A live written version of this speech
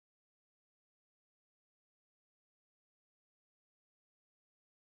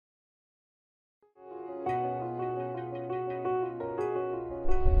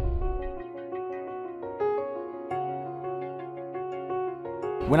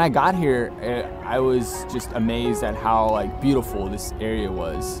When I got here, I was just amazed at how beautiful this area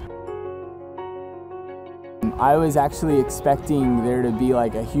was. I was actually expecting there to be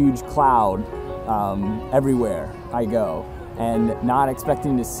a huge cloud everywhere I go, and not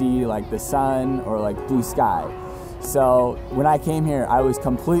expecting to see the sun or blue sky. So when I came here, I was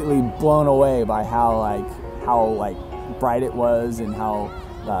completely blown away by how bright it was and how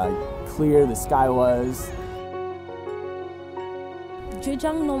clear the sky was.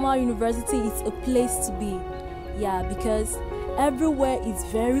 Zhejiang Normal University is a place to be, because everywhere is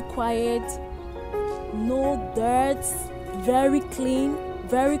very quiet, no dirt, very clean,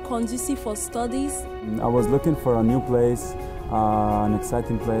 very conducive for studies. I was looking for a new place, an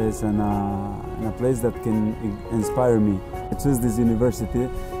exciting place, and a place that can inspire me. I chose this university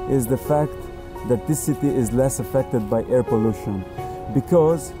is the fact that this city is less affected by air pollution,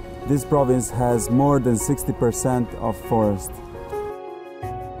 because this province has more than 60% of forest.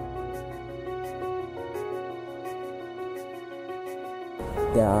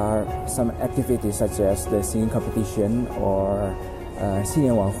 There are some activities such as the singing competition or 新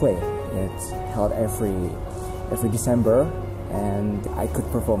年晚会. It's held every December, and I could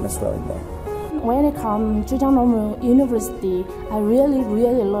perform as well in there. When I come to Zhejiang Normal University, I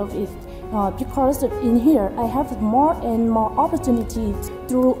really love it because in here I have more and more opportunities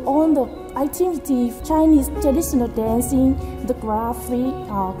through all the activities: Chinese traditional dancing, the graphic,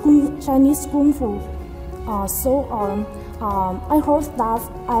 Chinese kung fu, so on. I hope that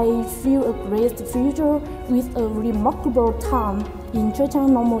I feel a great future with a remarkable time in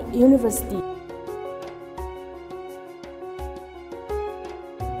Zhejiang Normal University.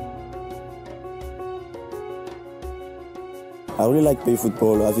 I really like playing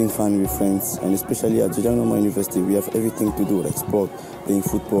football, having fun with friends, and especially at Zhejiang Normal University we have everything to do, like sport, playing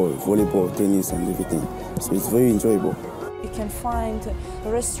football, volleyball, tennis and everything. So it's very enjoyable. You can find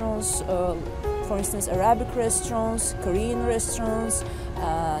restaurants, for instance Arabic restaurants, Korean restaurants,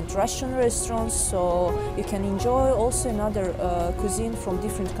 and Russian restaurants, so you can enjoy also another cuisine from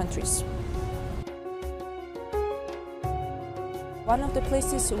different countries. One of the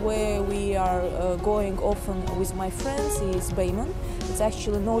places where we are going often with my friends is Bayman. It's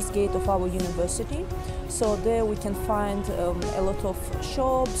actually north gate of our university. So there we can find a lot of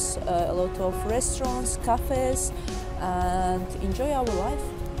shops, a lot of restaurants, cafes, and enjoy our life.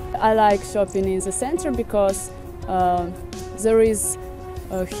 I like shopping in the center because there is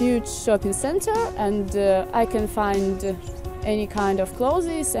a huge shopping center, and I can find any kind of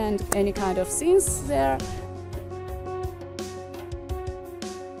clothes and any kind of things there.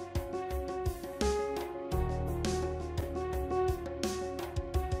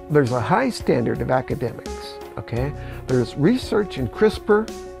 There's a high standard of academics, okay? There's research in CRISPR,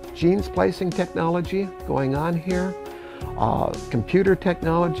 gene splicing technology going on here, computer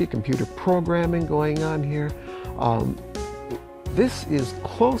technology, computer programming going on here. This is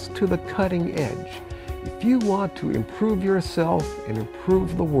close to the cutting edge. If you want to improve yourself and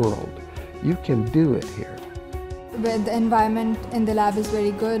improve the world, you can do it here. But the environment in the lab is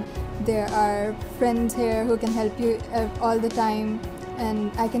very good. There are friends here who can help you all the time,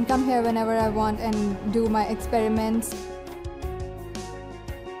 and I can come here whenever I want and do my experiments.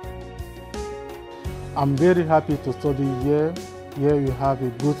 I'm very happy to study here. Here we have a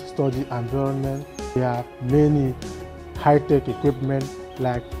good study environment. We have many high-tech equipment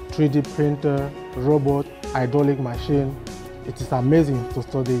like 3D printer, robot, hydraulic machine. It is amazing to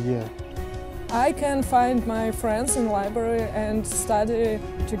study here. I can find my friends in library and study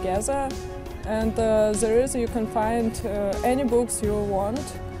together. And you can find any books you want.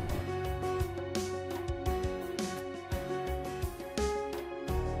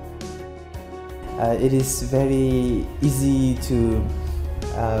 It is very easy to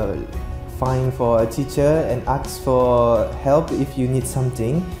find for a teacher and ask for help if you need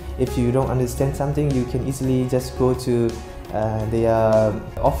something. If you don't understand something, you can easily just go to their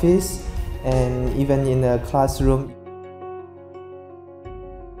office, and even in a classroom.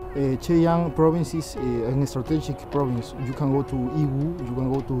 Zhejiang province is a strategic province. You can go to Yiwu, you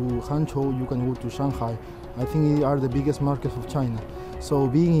can go to Hangzhou, you can go to Shanghai. I think they are the biggest markets of China. So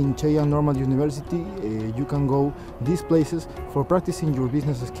being in Zhejiang Normal University, you can go these places for practicing your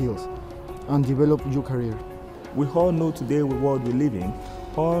business skills and develop your career. We all know today the world we live in,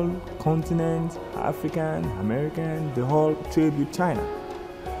 all continents, African, American, they all trade with China.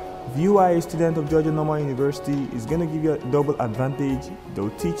 If you are a student of Zhejiang Normal University, it's going to give you a double advantage. They'll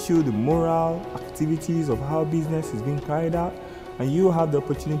teach you the moral activities of how business is being carried out, and you have the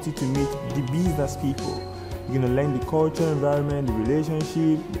opportunity to meet the business people. You're going to learn the culture, environment, the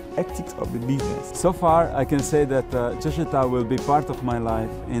relationship, the ethics of the business. So far, I can say that Zhejiang will be part of my life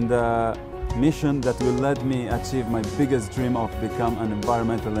in the mission that will let me achieve my biggest dream of become an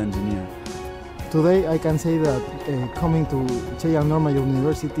environmental engineer. Today, I can say that coming to Zhejiang Normal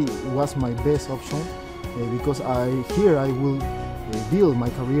University was my best option because here I will build my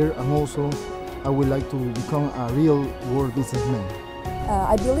career, and also I would like to become a real world businessman.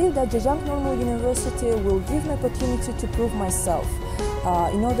 I believe that Zhejiang Normal University will give me opportunity to prove myself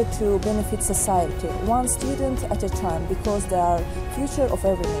in order to benefit society, one student at a time, because they are future of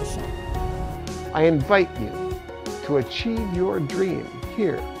every nation. I invite you to achieve your dream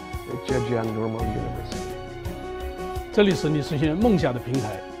here at Zhejiang Normal University. 这里是你实现梦想的平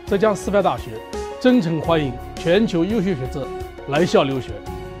台，浙江师范大学真诚欢迎全球优秀学者来校留学。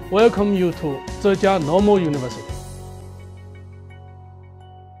Welcome you to Zhejiang Normal University.